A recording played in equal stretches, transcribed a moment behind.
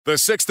The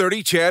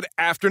 6:30 CHED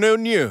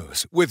Afternoon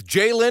News with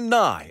Jaylen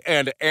Nye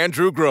and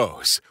Andrew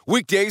Gross.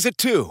 Weekdays at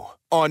 2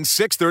 on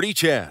 6:30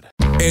 CHED.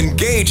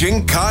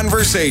 Engaging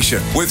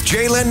conversation with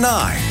Jaylen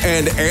Nye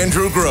and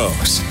Andrew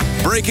Gross.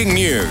 Breaking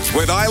news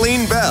with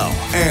Eileen Bell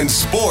and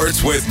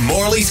sports with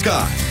Morley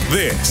Scott.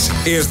 This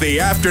is the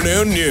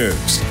Afternoon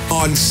News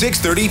on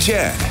 6:30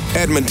 CHED,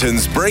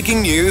 Edmonton's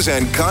breaking news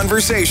and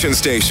conversation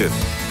station.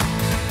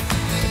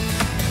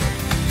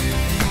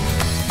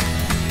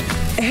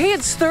 Hey,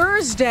 it's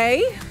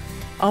Thursday.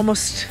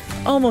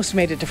 Almost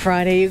made it to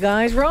Friday, you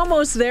guys. We're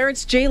almost there.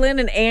 It's Jaylen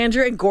and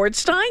Andrew and Gord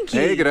Steinke.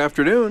 Hey, good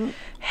afternoon.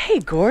 Hey,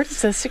 Gord.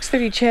 It's the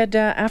 6:30 CHED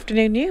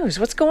Afternoon News.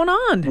 What's going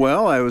on?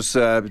 Well,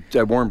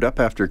 I warmed up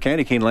after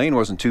Candy Cane Lane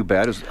wasn't too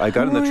bad. I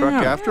got in the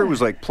truck after. It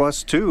was like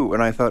 +2,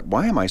 and I thought,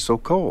 why am I so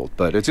cold?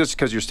 But it's just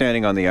because you're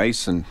standing on the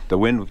ice and the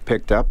wind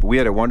picked up. We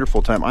had a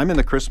wonderful time. I'm in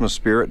the Christmas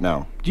spirit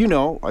now. Do you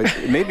know,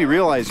 it made me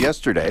realize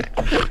yesterday,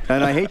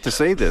 and I hate to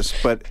say this,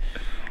 but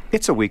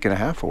it's a week and a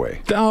half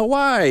away. Oh,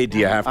 why do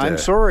you have to? I'm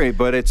sorry,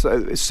 but it's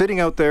sitting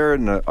out there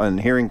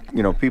and hearing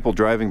people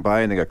driving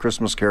by, and they got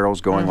Christmas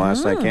carols going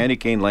last night. Candy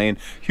Cane Lane,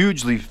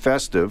 hugely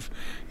festive.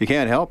 You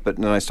can't help it.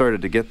 And then I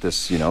started to get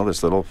this,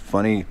 this little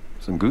funny,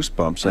 some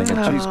goosebumps, saying,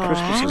 "Geez,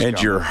 Christmas is and coming."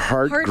 your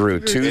heart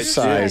grew two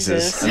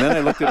sizes. And then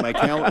I looked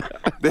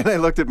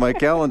at my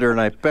calendar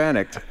and I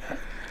panicked,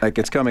 like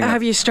it's coming.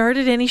 Have you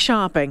started any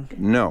shopping?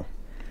 No.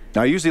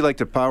 Now, I usually like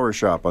to power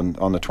shop on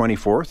the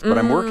 24th, but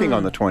I'm working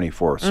on the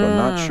 24th, so I'm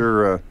not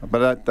sure.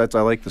 But that's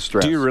I like the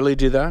stress. Do you really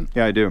do that?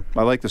 Yeah, I do.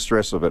 I like the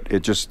stress of it.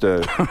 It just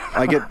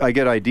I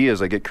get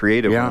ideas. I get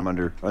creative when I'm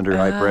under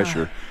high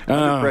pressure.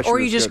 Or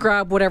you just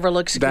grab whatever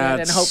looks good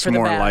and hope for the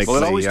best. Well,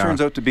 it always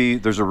turns out to be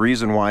there's a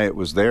reason why it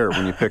was there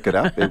when you pick it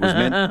up. It was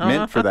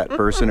meant for that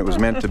person. It was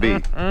meant to be.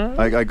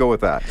 I go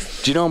with that.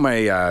 Do you know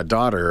my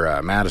daughter,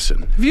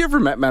 Madison? Have you ever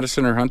met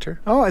Madison or Hunter?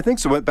 Oh, I think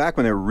so. Back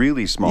when they were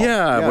really small.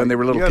 Yeah, when they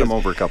were little kids. kids. Them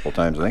over a couple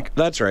times, I think.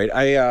 That's right.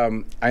 I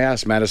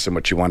asked Madison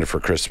what she wanted for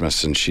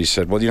Christmas, and she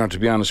said, well, to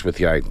be honest with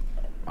you,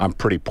 I'm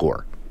pretty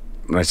poor.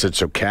 And I said,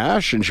 so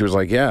cash? And she was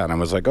like, yeah. And I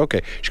was like,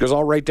 okay. She goes,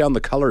 I'll write down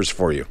the colors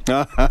for you.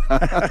 Well,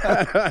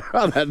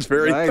 that's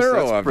very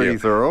thorough that's of pretty you.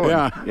 thorough.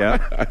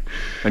 Yeah.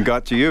 And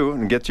got to you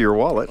and get to your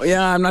wallet.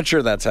 Yeah, I'm not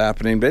sure that's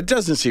happening, but it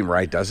doesn't seem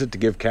right, does it, to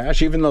give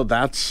cash, even though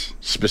that's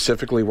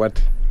specifically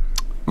what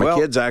my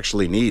kids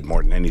actually need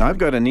more than anything. I've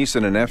got a niece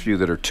and a nephew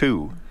that are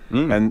 2.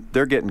 And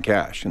they're getting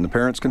cash, and the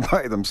parents can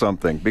buy them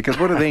something, because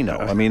what do they know?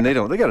 I mean, they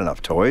got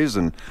enough toys,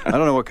 and I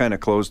don't know what kind of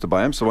clothes to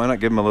buy them, so why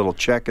not give them a little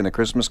check and a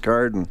Christmas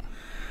card and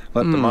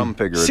let the mom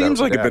figure it out.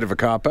 Seems like a bit of a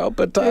cop-out,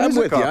 but I'm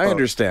with you. I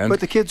understand.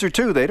 But the kids are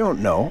 2. They don't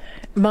know.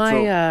 My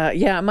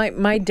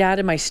dad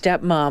and my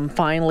stepmom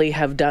finally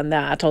have done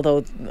that,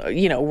 although,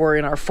 we're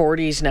in our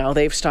 40s now.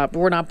 They've stopped.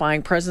 We're not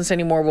buying presents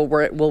anymore.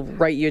 We'll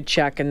write you a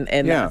check, and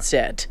that's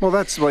it. Well,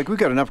 that's like, we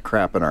got enough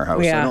crap in our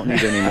house. I don't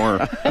need any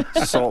more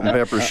salt and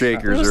pepper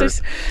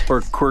shakers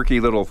or quirky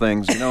little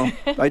things,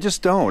 I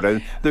just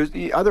don't.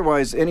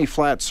 Otherwise, any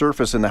flat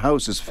surface in the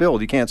house is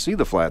filled. You can't see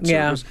the flat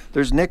surface.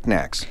 There's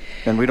knickknacks,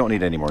 and we don't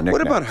need any more knickknacks.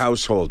 What about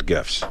household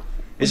gifts?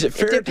 Is it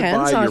fair to buy your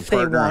partner? It depends on if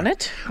they want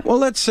it. Well,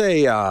 let's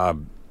say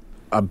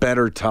a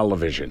better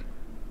television.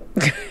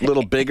 A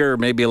little bigger,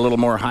 maybe a little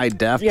more high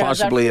def,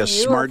 possibly a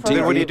smart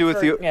TV. What do you do with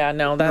the? Yeah,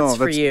 no, that's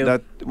for you.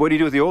 What do you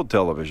do with the old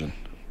television?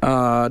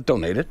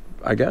 Donate it,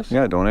 I guess.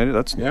 Yeah, donate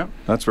it.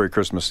 That's very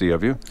Christmassy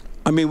of you.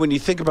 I mean, when you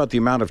think about the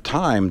amount of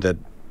time that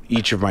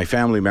each of my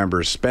family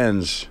members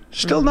spends,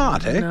 still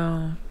not, eh?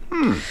 No.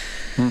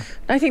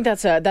 I think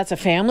that's a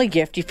family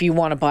gift if you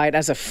want to buy it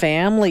as a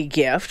family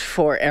gift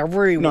for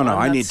everyone. No,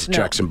 I need to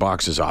check some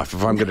boxes off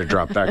if I'm going to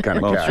drop that kind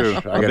of cash.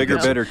 True. A bigger,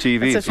 better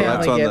TV. That's a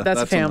family gift.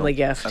 That's a family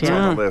gift. That's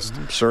on the list.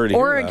 Absurd.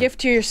 Or a gift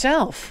to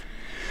yourself.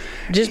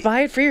 Just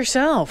buy it for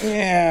yourself.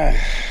 Yeah.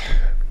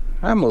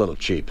 I'm a little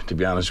cheap, to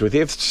be honest with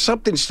you. If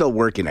something's still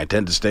working, I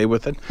tend to stay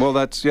with it. Well,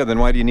 then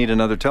why do you need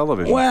another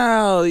television?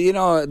 Well,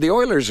 the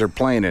Oilers are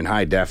playing in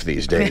high def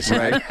these days,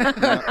 right?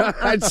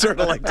 I'd sort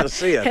of like to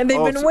see it. And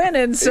they've been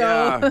winning, so...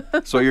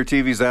 Yeah. So your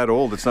TV's that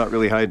old, it's not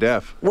really high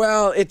def?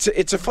 Well, it's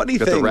a funny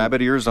thing. Got the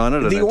rabbit ears on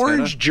it? The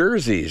orange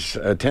jerseys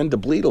tend to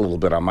bleed a little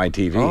bit on my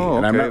TV,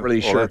 and I'm not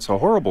really sure. That's a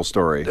horrible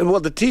story.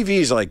 Well, the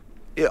TV's like,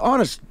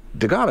 honest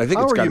to God, I think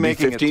it's got to be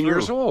 15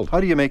 years old. How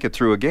do you make it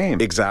through a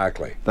game?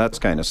 Exactly. That's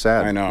kind of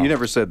sad. I know. You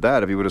never said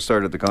that if you would have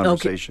started the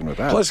conversation with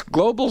that. Plus,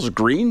 Global's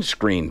green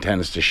screen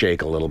tends to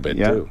shake a little bit,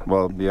 too.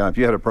 Well, if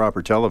you had a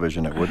proper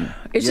television, it wouldn't.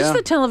 Is this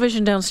the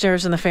television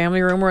downstairs in the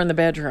family room or in the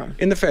bedroom?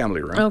 In the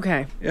family room.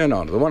 Okay. Yeah,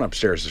 no, the one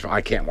upstairs is... I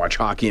can't watch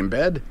hockey in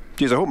bed.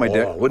 Geez, I hope my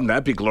dad... wouldn't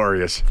that be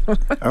glorious?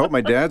 I hope my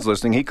dad's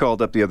listening. He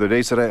called up the other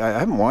day, said, I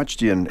haven't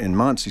watched you in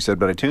months. He said,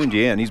 but I tuned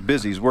you in. He's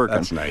busy. He's working.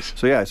 That's nice.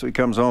 So he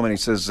comes home and he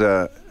says,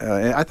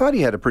 I thought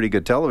he had a pretty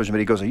good television, but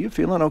he goes, are you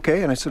feeling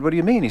okay? And I said, what do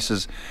you mean? He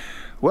says,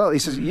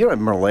 you don't have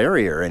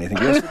malaria or anything.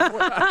 I said,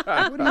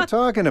 what are you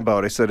talking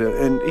about? I said,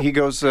 and he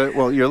goes,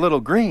 well, you're a little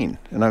green.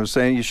 And I was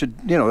saying you should,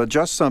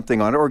 adjust something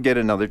on it or get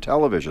another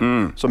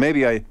television. So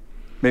maybe I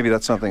maybe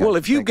that's something. Well,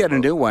 if you get a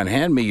new one,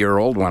 hand me your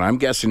old one. I'm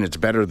guessing it's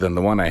better than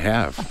the one I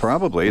have.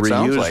 Probably. It Reuse,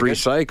 sounds like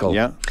recycle.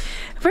 Yeah.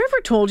 Have I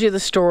ever told you the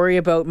story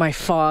about my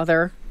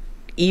father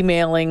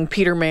emailing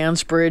Peter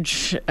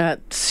Mansbridge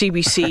at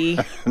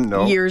CBC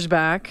No. years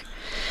back?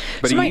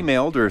 But So he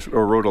emailed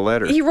or wrote a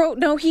letter? He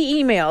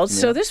emailed.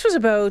 So this was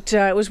about,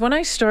 it was when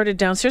I started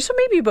downstairs, so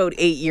maybe about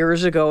 8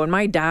 years ago, and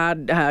my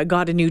dad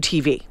got a new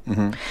TV.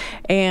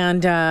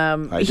 And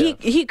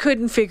he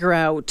couldn't figure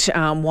out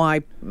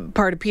why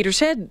part of Peter's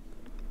head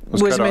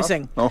was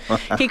missing.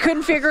 He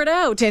couldn't figure it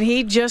out, and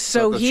he just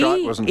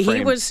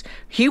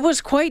he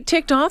was quite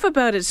ticked off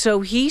about it.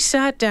 So he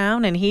sat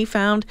down and he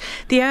found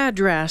the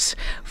address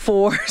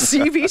for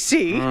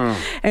CBC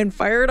and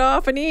fired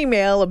off an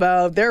email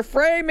about their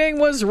framing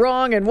was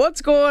wrong and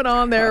what's going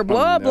on there,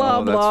 blah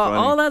blah blah,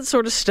 all that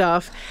sort of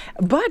stuff.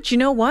 But you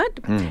know what?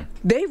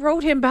 They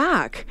wrote him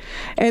back,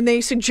 and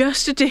they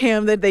suggested to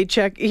him that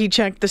he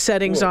check the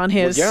settings on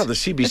his. Well, yeah, the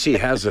CBC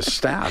has a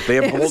staff. They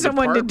have a whole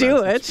someone to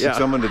do it. Yeah.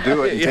 Someone to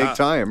do it and take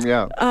time.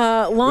 Yeah.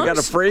 We got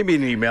a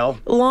framing email.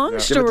 Long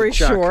story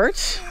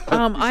short,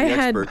 I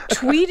had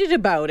tweeted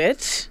about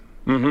it.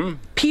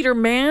 Peter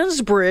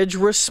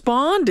Mansbridge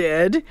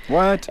responded.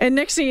 What? And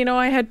next thing you know,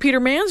 I had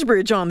Peter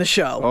Mansbridge on the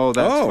show. Oh,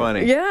 that's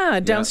funny. Yeah,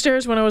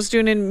 downstairs when I was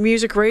doing in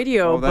music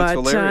radio. Oh, that's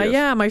hilarious.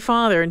 Yeah, my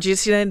father. And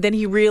then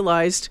he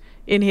realized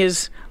in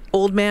his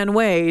old man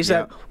ways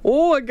that,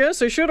 I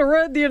guess I should have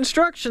read the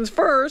instructions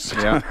first.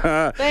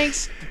 Yeah.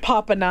 Thanks,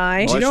 Papa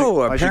Nye.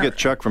 Well, I should get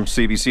Chuck from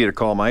CBC to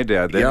call my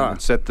dad then and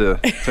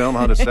tell him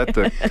how to set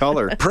the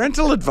color.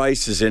 Parental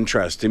advice is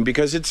interesting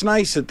because it's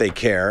nice that they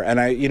care. And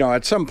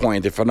at some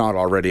point, if I'm not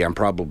already, I'm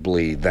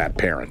probably that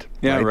parent.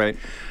 Yeah, right.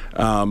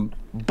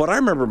 But I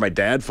remember my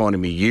dad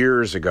phoning me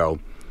years ago.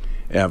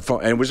 And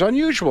it was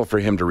unusual for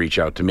him to reach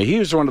out to me. He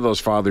was one of those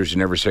fathers who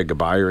never said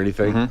goodbye or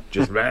anything.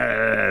 Just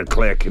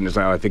click, and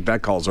I think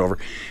that call's over.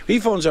 He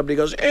phones up and he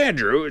goes,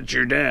 "Andrew, it's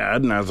your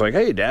dad." And I was like,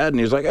 "Hey, Dad." And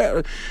he's like, "I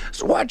was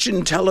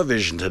watching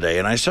television today,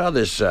 and I saw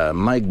this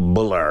Mike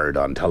Bullard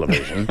on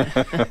television."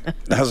 I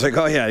was like,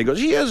 "Oh, yeah." He goes,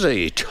 "He has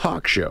a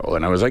talk show."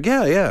 And I was like,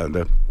 yeah.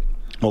 The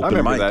I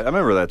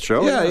remember that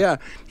show. Yeah.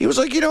 He was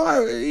like,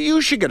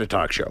 you should get a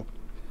talk show.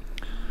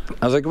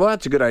 I was like, well,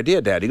 that's a good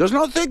idea, Dad. He goes,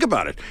 no, think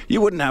about it. You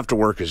wouldn't have to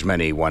work as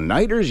many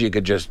one-nighters. You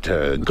could just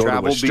go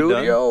to a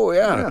studio.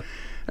 Yeah. I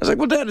was like,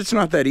 well, Dad, it's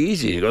not that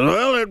easy. He goes,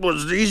 well, it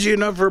was easy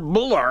enough for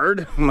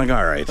Bullard. I'm like,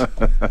 all right.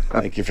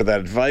 Thank you for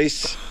that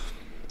advice.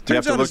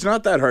 Turns out it's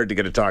not that hard to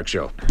get a talk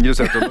show. You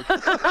just have to look.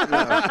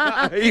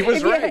 He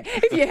was right.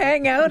 If you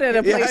hang out at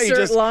a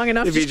place long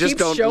enough, if you just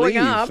don't showing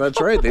leave, up. that's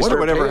right.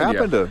 Whatever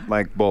happened to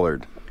Mike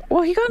Bullard?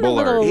 Well, he got in a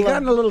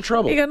little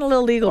trouble. He got in a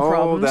little legal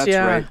problems. That's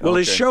right. Well,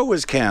 his show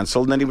was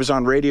canceled, and then he was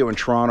on radio in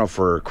Toronto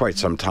for quite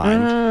some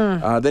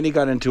time. Then he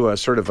got into a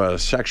sort of a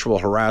sexual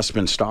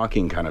harassment,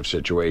 stalking kind of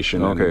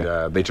situation,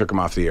 and they took him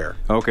off the air.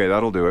 Okay,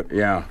 that'll do it.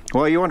 Yeah.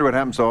 Well, you wonder what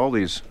happens to all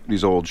these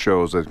old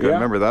shows.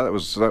 Remember that?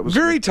 That was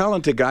very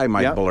talented guy,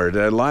 Mike Bullard.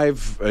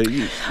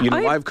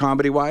 Live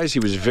comedy-wise, he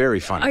was very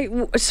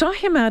funny. I saw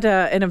him at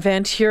an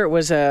event here. It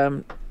was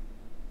a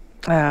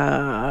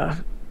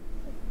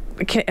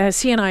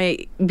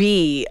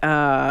CNIB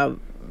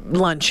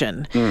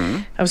luncheon.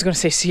 I was going to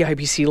say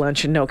CIBC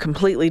luncheon. No,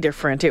 completely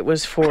different. It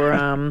was for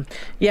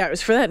it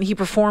was for that, and he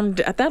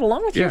performed at that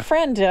along with your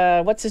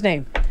friend. What's his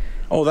name?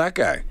 Oh, that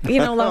guy. I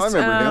remember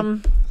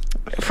him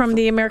from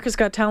the America's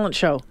Got Talent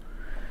show.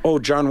 Oh,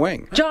 John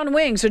Wing. John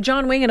Wing. So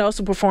John Wing had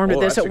also performed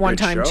at this at one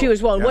time too,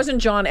 as well. It wasn't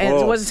John, and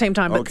it wasn't the same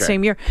time, but the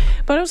same year.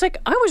 But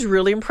I was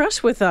really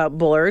impressed with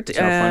Bullard. That's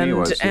how funny he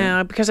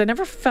was, because I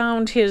never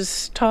found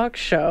his talk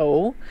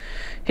show,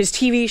 his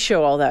TV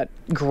show, all that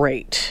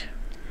great.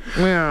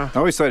 Yeah. I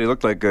always thought he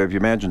looked like, if you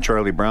imagine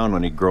Charlie Brown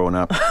when he'd grown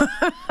up.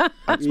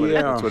 That's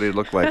what he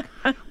looked like.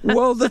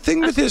 Well, the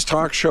thing with his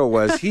talk show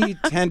was he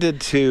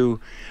tended to,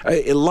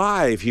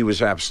 live, he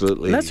was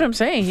absolutely That's what I'm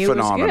saying. He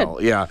phenomenal.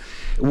 was good. Yeah.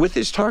 With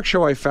his talk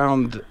show, I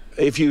found,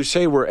 if you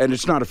say and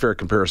it's not a fair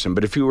comparison,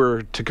 but if you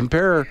were to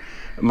compare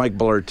Mike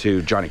Bullard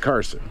to Johnny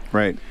Carson.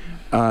 Right.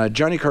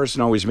 Johnny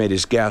Carson always made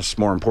his guests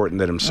more important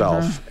than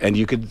himself, and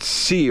you could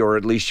see, or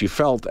at least you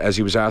felt, as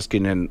he was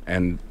asking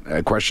and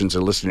questions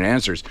and listening to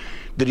answers,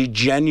 that he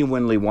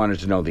genuinely wanted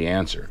to know the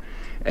answer,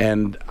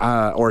 and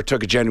or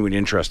took a genuine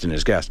interest in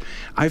his guest.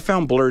 I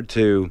found Bullard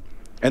to,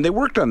 and they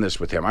worked on this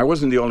with him. I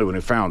wasn't the only one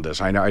who found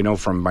this. I know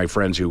from my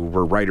friends who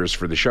were writers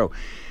for the show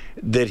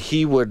that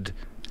he would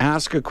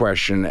ask a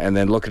question and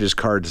then look at his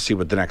card to see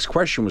what the next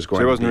question was going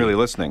to be. So he wasn't really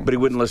listening. But he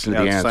wouldn't listen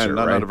to the answer,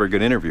 Not a very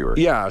good interviewer.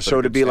 Yeah,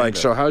 so to be like,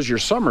 so how's your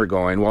summer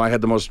going? Well, I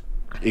had the most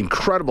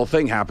incredible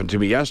thing happen to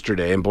me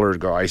yesterday, and Bullard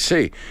go, I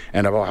see.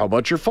 And how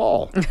about your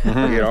fall? Right,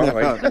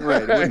 it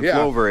wouldn't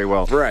flow very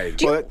well. Right.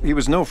 But he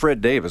was no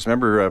Fred Davis.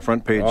 Remember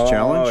Front Page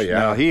Challenge? Oh, yeah.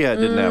 Now, he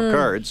didn't have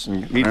cards.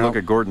 And he'd look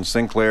at Gordon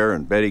Sinclair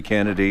and Betty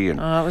Kennedy. And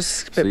it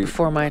was a bit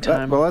before my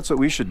time. That's what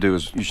we should do,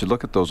 is you should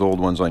look at those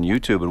old ones on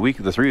YouTube,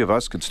 and the three of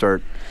us could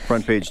start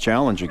Front Page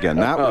Challenge again.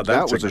 That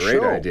was a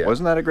great show. Idea.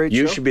 Wasn't that a great show?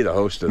 You should be the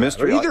host of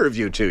that. Or either of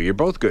you two. You're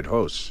both good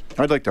hosts.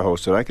 I'd like to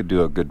host it. I could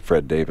do a good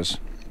Fred Davis.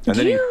 And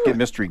then you get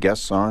mystery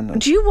guests on.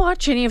 Do you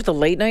watch any of the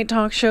late night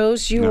talk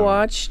shows? Do you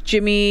watch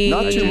Jimmy?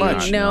 Not too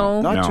much.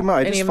 No. Not too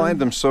much. I just find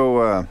them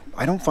so,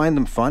 I don't find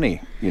them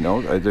funny.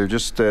 They're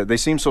just, they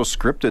seem so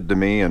scripted to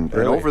me and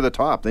over the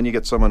top. Then you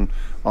get someone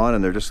on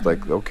and they're just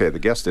like, okay, the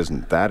guest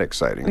isn't that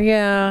exciting.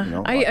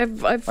 Yeah.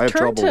 I've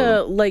turned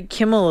to like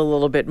Kimmel a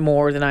little bit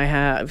more than I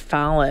have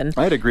Fallon.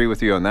 I'd agree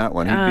with you on that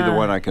one. He'd be the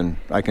one I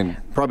can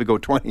probably go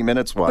 20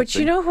 minutes watching. But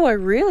you know who I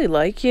really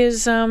like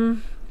is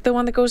the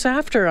one that goes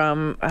after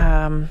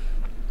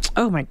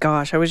oh my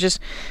gosh, I was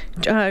just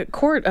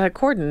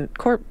Corden.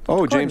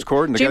 James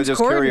Corden, the guy who does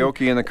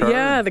karaoke in the car.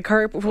 Yeah, the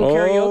carpool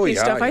karaoke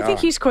stuff. Yeah. I think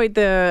he's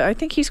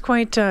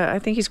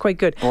quite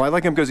good. Well, I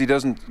like him because he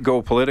doesn't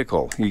go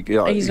political.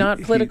 He's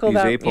not political. He's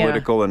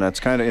apolitical, and that's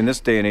kind of, in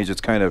this day and age,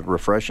 it's kind of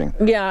refreshing.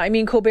 Yeah, I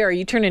mean Colbert.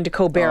 You turn into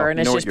Colbert, and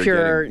it's just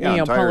pure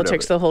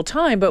politics the whole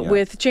time. But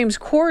with James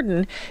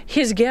Corden,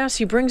 his guests,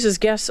 he brings his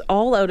guests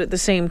all out at the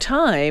same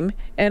time,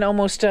 and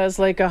almost does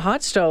like a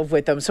hot stove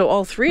with them. So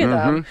all three of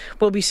them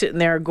will be sitting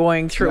there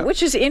going through,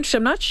 which is interesting.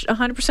 I'm not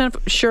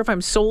 100% sure if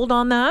I'm sold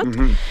on that,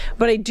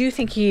 but I do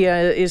think he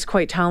is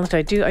quite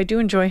talented. I do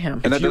enjoy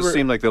him. And that does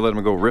seem like they let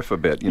him go riff a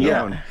bit,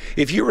 know?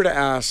 If you were to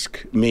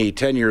ask me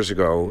 10 years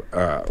ago,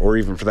 or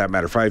even for that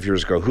matter 5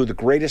 years ago, who the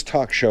greatest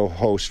talk show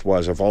host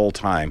was of all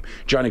time,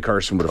 Johnny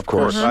Carson would, of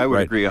course. I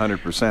would agree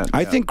 100%.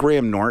 I think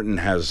Graham Norton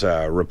has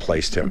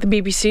replaced him. The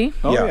BBC?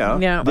 Oh,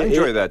 yeah. I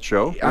enjoy that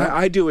show.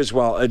 I do as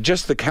well.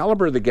 Just the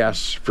caliber of the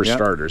guests, for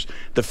starters.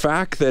 The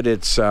fact that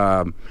it's,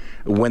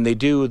 when they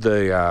do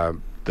the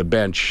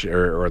bench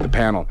or the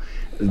panel,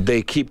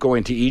 they keep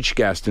going to each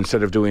guest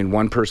instead of doing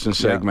one person's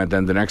segment,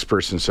 then the next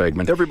person's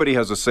segment. Everybody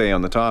has a say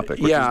on the topic,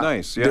 which is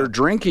nice. Yeah. They're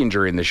drinking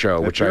during the show,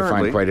 which I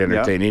find quite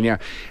entertaining. Yeah.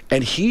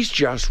 And he's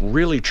just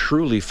really,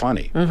 truly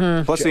funny.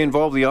 Mm-hmm. Plus, they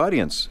involve the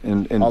audience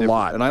in a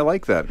lot. And I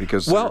like that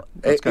because... Well,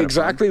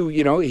 exactly.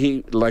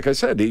 He, like I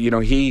said,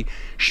 he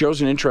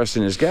shows an interest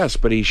in his guests,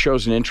 but he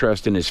shows an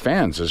interest in his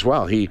fans as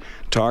well. He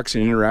talks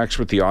and interacts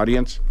with the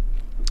audience.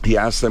 He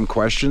asks them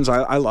questions.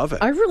 I love it.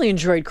 I really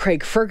enjoyed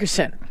Craig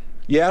Ferguson.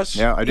 Yes.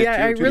 Yeah, I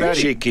did too. Really,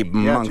 cheeky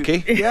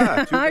monkey. Too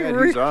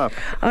bad he's off.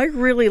 I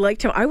really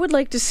liked him. I would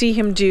like to see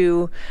him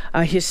do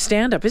his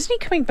stand-up. Isn't he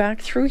coming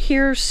back through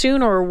here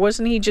soon, or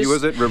wasn't he just... He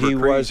was at River Cree. He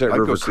was at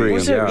River Cree.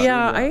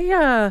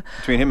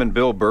 Between him and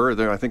Bill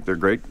Burr, I think they're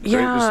great.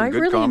 I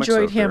really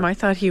enjoyed him. I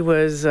thought he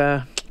was...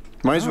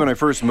 Reminds me when I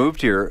first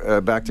moved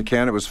here back to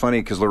Canada, it was funny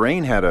because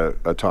Lorraine had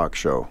a talk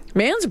show.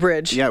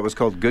 Mansbridge. Yeah, it was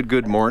called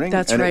Good Morning.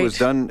 That's right. And it was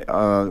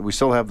done, we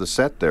still have the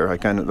set there.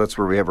 That's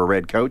where we have a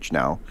red couch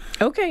now.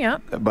 Okay, yeah.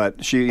 But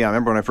I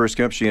remember when I first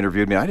came up, she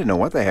interviewed me. I didn't know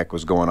what the heck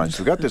was going on. She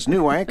said, we got this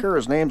new anchor,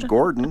 his name's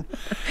Gordon.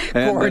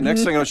 And the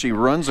next thing I know, she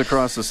runs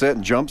across the set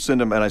and jumps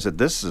into him. And I said,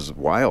 this is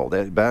wild,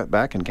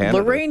 back in Canada.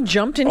 Lorraine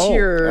jumped into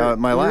your...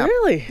 my lap.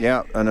 Really?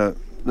 Yeah, and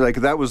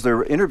that was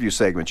their interview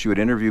segment. She would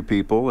interview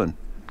people and...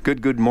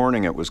 Good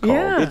Morning, it was called.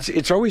 Yeah.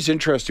 It's always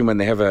interesting when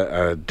they have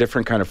a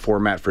different kind of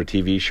format for a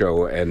TV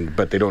show,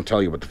 but they don't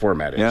tell you what the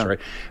format is, right?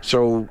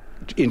 So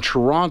in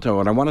Toronto,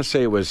 and I want to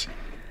say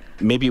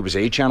maybe it was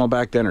A Channel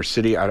back then or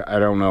City, I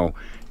don't know.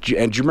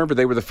 And do you remember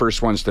they were the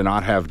first ones to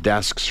not have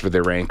desks for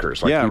their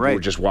anchors? Like people were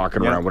just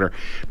walking around, whatever.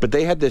 But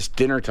they had this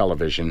dinner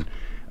television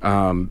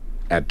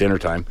at dinner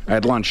time,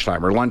 at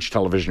lunchtime, or lunch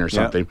television or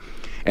something.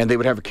 And they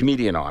would have a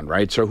comedian on,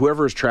 right? So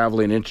whoever was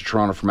traveling into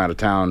Toronto from out of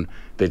town,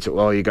 they'd say,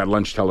 well, you got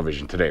lunch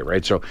television today,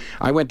 right? So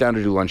I went down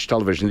to do lunch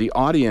television. The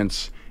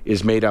audience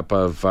is made up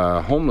of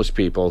homeless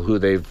people who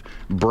they've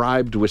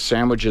bribed with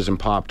sandwiches and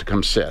pop to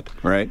come sit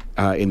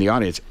in the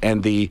audience.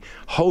 And the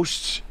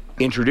hosts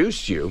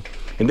introduced you.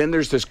 And then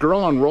there's this girl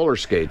on roller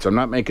skates, I'm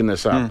not making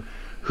this up,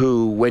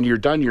 who, when you're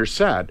done your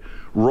set,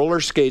 roller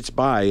skates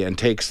by and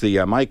takes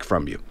the mic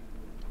from you.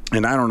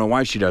 And I don't know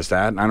why she does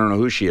that, and I don't know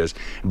who she is,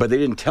 but they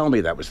didn't tell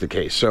me that was the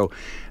case. So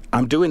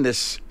I'm doing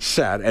this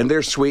set, and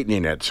they're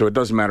sweetening it, so it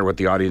doesn't matter what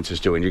the audience is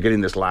doing. You're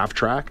getting this laugh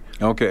track,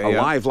 a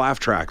live laugh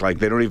track. Like,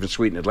 they don't even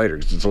sweeten it later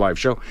because it's a live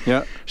show.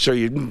 Yeah. So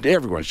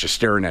everyone's just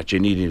staring at you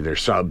and eating their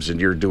subs, and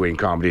you're doing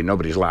comedy, and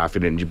nobody's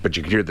laughing, but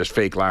you can hear this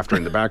fake laughter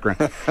in the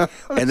background.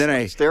 And then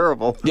it's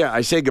terrible. Yeah,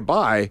 I say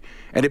goodbye,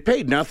 and it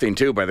paid nothing,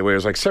 too, by the way. It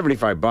was like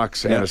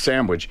 $75 and a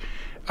sandwich.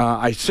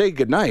 I say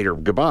goodnight or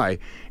goodbye,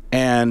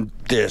 and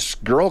this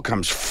girl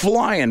comes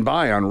flying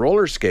by on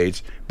roller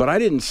skates, but I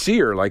didn't see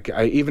her,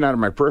 even out of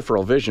my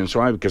peripheral vision,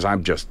 because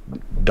I'm just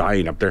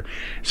dying up there.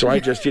 So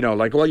I just,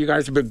 well, you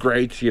guys have been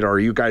great, or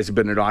you guys have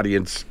been an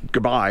audience,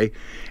 goodbye.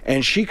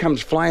 And she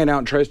comes flying out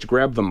and tries to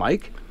grab the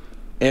mic.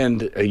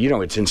 And,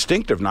 it's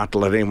instinctive not to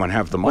let anyone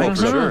have the mic.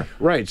 Sure.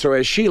 Right. So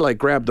as she,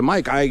 grabbed the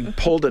mic, I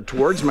pulled it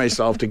towards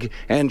myself,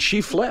 and she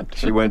flipped.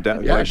 She went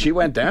down. Yeah, she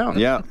went down.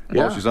 Yeah.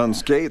 Well, she's on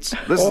skates.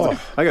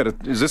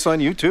 Is this on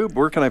YouTube?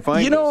 Where can I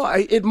find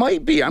this? It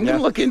might be. I'm going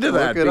to look into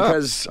that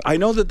because I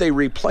know that they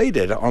replayed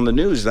it on the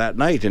news that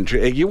night. And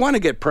you want to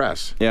get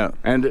press. Yeah.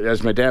 And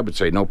as my dad would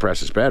say, no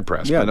press is bad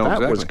press. Yeah, but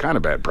that was kind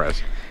of bad press.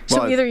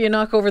 So either you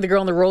knock over the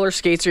girl on the roller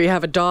skates or you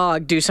have a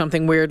dog do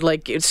something weird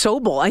like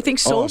Sobel. I think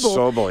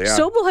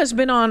Sobel has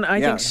been on,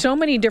 I think, so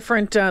many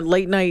different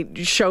late night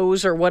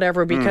shows or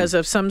whatever because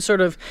of some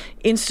sort of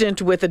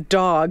incident with a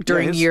dog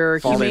during your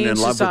Humane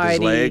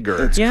Society.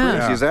 It's crazy.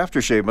 His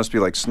aftershave must be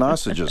like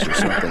sausages or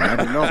something. I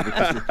don't know,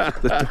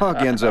 because the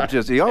dog ends up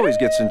he always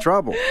gets in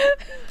trouble.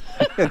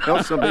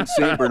 Somebody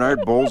St.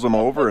 Bernard bowls him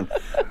over and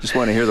just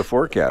want to hear the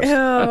forecast.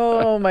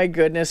 Oh, my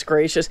goodness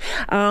gracious.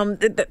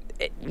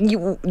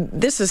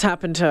 This has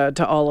happened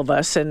to all of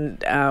us,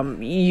 and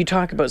you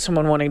talk about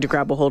someone wanting to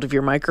grab a hold of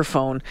your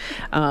microphone.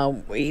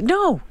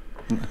 No.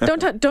 Don't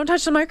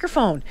touch the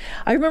microphone.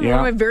 I remember one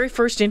of my very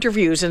first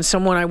interviews, and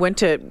I went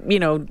to,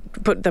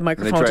 put the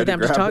microphone to them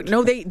to talk.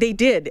 No, they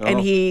did, and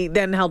he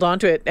then held on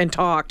to it and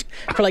talked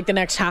for like the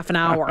next half an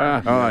hour.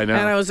 I know.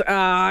 And I was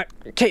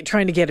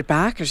trying to get it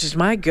back. It was just,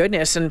 my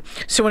goodness. And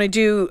so when I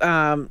do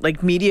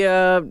like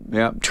media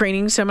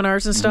training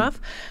seminars and stuff,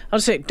 I'll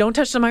just say, don't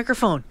touch the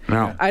microphone.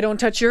 No. I don't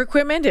touch your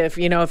equipment. If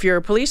you're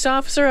a police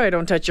officer, I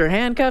don't touch your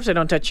handcuffs. I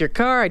don't touch your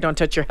car. I don't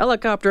touch your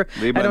helicopter.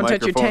 I don't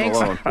touch your tanks.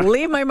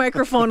 Leave my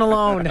microphone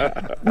alone.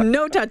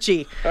 No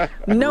touchy.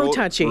 No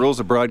touchy. Rules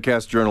of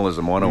Broadcast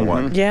Journalism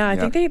 101. Yeah, I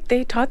think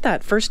they taught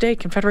that first day at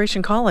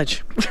Confederation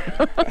College.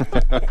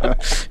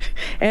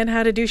 And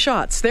how to do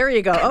shots. There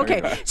you go.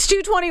 Okay, it's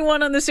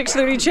 2:21 on the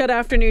 6:30 CHED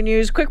Afternoon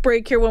News. Quick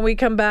break here. When we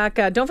come back,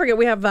 don't forget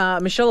we have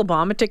Michelle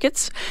Obama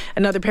tickets,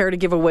 another pair to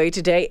give away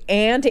today,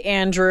 and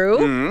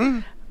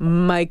Andrew,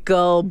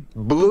 Michael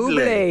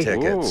Bublé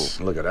tickets.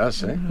 Ooh. Look at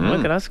us, eh?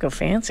 Look at us go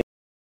fancy.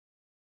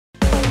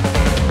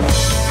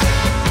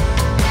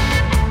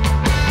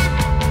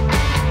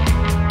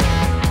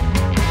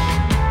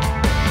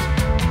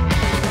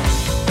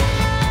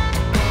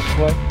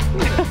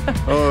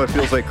 Oh, it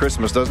feels like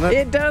Christmas, doesn't it?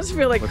 It does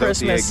feel like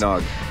Christmas. Without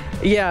the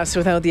eggnog. Yes,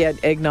 without the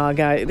eggnog.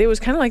 It was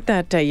kind of like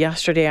that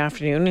yesterday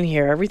afternoon in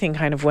here. Everything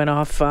kind of went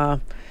off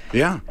the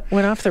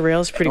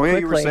rails pretty quickly.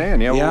 You were saying,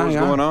 what was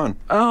going on?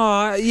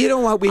 Oh, you know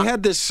what? We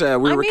had this,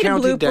 we were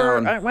counting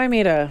down. I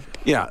made a...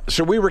 Yeah,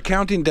 so we were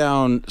counting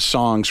down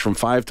songs from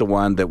 5 to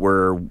 1 that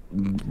were...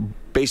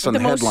 based on the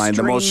headline,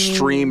 the most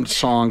streamed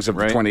songs of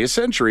the 20th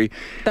century.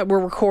 That were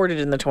recorded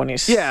in the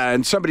 20s. Yeah,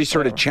 and somebody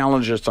sort of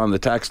challenged us on the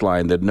text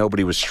line that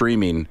nobody was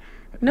streaming.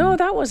 No,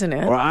 that wasn't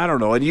it. Well, I don't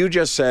know. And you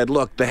just said,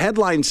 look, the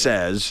headline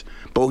says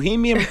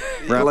Bohemian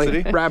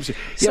Rhapsody.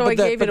 So I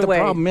gave it away.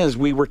 The problem is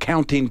we were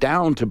counting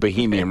down to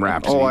Bohemian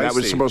Rhapsody. That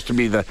was supposed to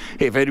be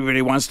if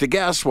anybody wants to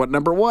guess what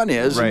number 1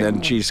 is. Right. And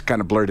then she's kind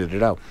of blurted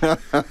it out.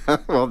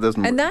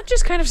 And that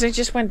just kind of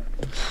just went...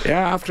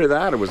 Yeah, after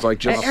that, it was like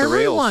just off the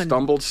rails.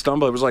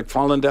 Stumble. It was like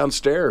falling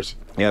downstairs.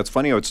 Yeah, it's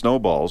funny how it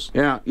snowballs.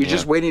 Yeah, you're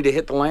just waiting to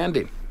hit the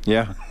landing.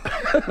 Yeah.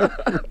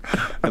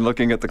 And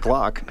looking at the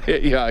clock.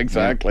 Yeah,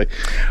 exactly.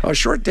 A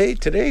short day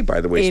today, by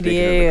the way,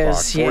 speaking of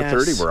the clock.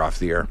 4:30, we're off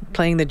the air.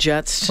 Playing the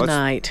Jets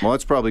tonight. Well,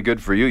 it's probably good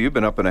for you. You've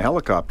been up in a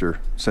helicopter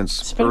since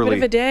early. It's been a bit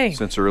of a day.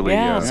 Since early.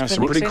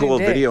 Some pretty cool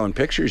video and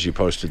pictures you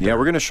posted there. Yeah,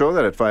 we're going to show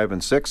that at 5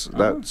 and 6.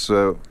 That's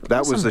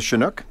that was the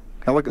Chinook.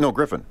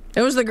 Griffin.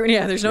 It was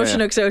there's no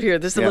Chinooks out here.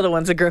 This is the little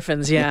ones, the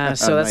Griffins.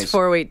 So that's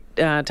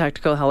 408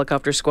 Tactical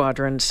Helicopter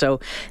Squadron. So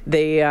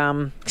they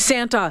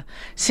Santa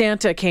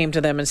came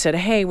to them and said,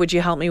 "Hey, would you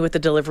help me with the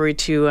delivery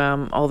to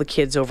all the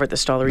kids over at the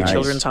Stollery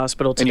Children's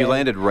Hospital today?" And you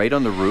landed right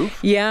on the roof?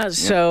 Yeah.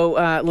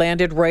 So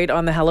landed right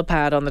on the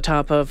helipad on the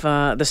top of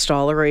the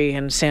Stollery,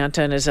 and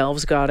Santa and his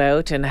elves got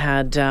out and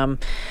had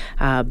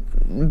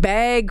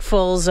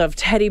bagfuls of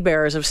teddy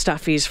bears of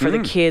stuffies for the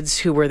kids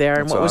who were there.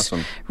 That's and what awesome.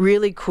 was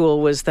really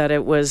cool was that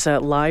it was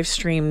live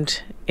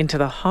streamed into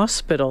the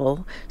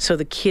hospital so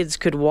the kids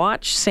could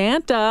watch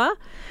Santa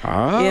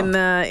in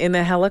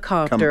the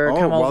helicopter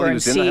come over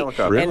and see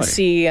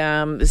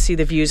see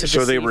the views of the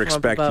city. So they were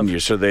expecting you.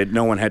 So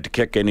no one had to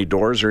kick any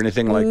doors or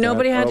anything like that.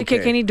 Nobody had to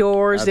kick any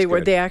doors.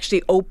 They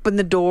actually opened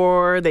the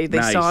door. They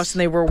saw us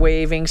and they were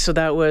waving. So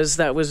that was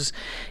it was a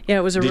really,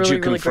 really great day. Did you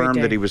confirm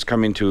that he was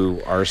coming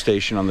to our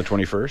station on the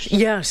 21st?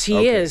 Yes,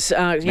 he is.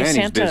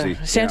 He's busy.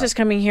 Santa's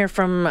coming here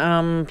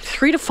from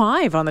 3 to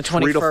 5 on the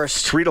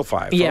 21st. 3 to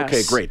 5. Yes.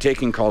 Okay, great.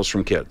 Taking calls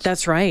from kids.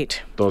 That's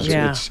right.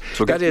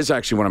 That is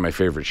actually one of my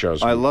favorite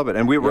shows. I love it.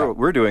 And what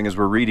we're doing is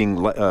we're reading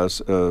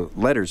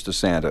letters to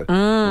Santa,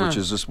 which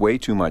is just way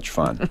too much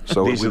fun.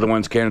 So these are the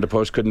ones Canada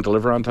Post couldn't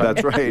deliver on time?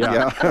 That's right,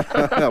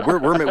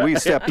 we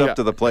stepped up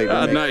to the plate.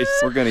 Nice.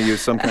 We're going to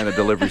use some kind of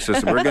delivery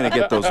system. We're going to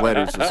get those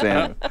letters to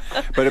Santa.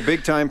 But a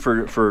big time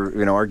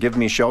for our Give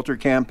Me Shelter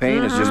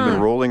campaign has just been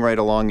rolling right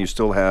along. You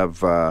still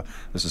have,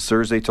 this is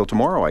Thursday till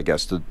tomorrow, I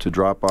guess, to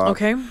drop off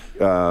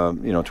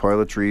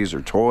toiletries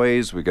or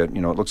toys. We got,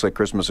 it looks like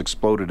Christmas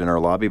exploded in our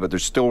lobby, but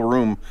there's still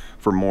room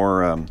for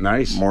more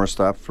more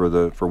stuff for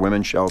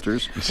women's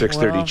shelters.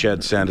 6:30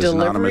 CHED Santa's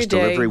Anonymous day.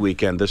 Delivery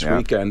Weekend this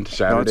weekend, it's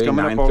Saturday,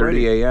 coming up 9:30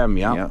 already. a.m.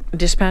 Yeah.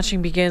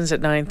 Dispatching begins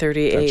at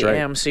 9:30 That's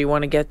a.m. right. So you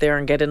want to get there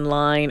and get in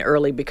line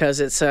early because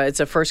it's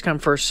a first come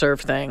first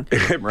serve thing.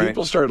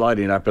 People start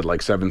lining up at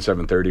like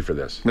 7:30 for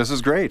this. This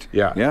is great.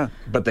 Yeah.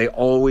 But they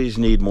always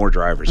need more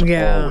drivers.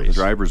 Yeah. Always.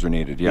 Drivers are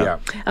needed. Yeah.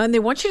 And they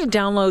want you to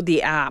download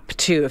the app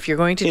too if you're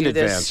going to In do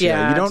advance, this.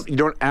 yeah. You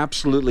don't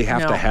absolutely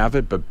have to have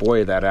it, but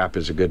boy, that app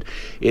is a good.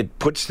 It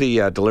puts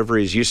the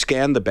deliveries. You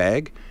scan the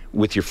bag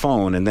with your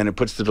phone, and then it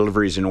puts the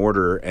deliveries in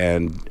order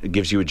and it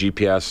gives you a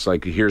GPS.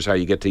 Like, here's how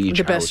you get to each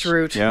the house. best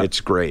route. Yeah. It's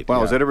great.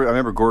 Wow, yeah. I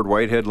remember Gord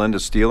Whitehead, Linda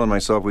Steele, and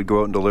myself. We'd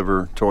go out and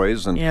deliver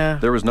toys, and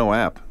there was no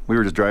app. We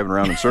were just driving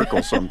around in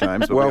circles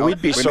sometimes. But Well, we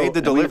made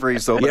the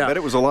deliveries, though. But I bet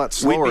it was a lot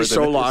slower. We'd be so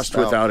than it is lost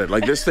now. without it.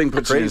 Like, this thing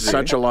puts it in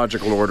such a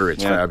logical order.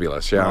 It's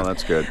fabulous. Yeah, Oh,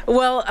 that's good.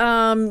 Well,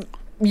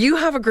 you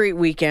have a great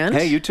weekend.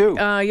 Hey, you too.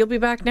 You'll be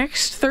back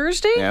next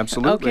Thursday? Yeah,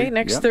 absolutely. Okay,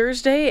 next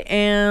Thursday.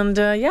 And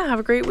have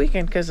a great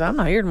weekend because I'm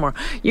not here tomorrow.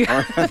 You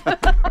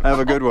Have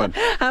a good one.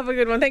 have a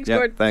good one. Thanks,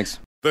 Gord. Thanks.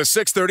 The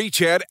 6:30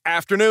 CHED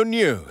Afternoon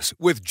News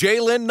with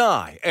Jaylen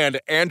Nye and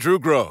Andrew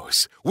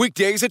Gross.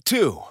 Weekdays at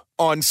 2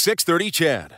 on 6:30 CHED.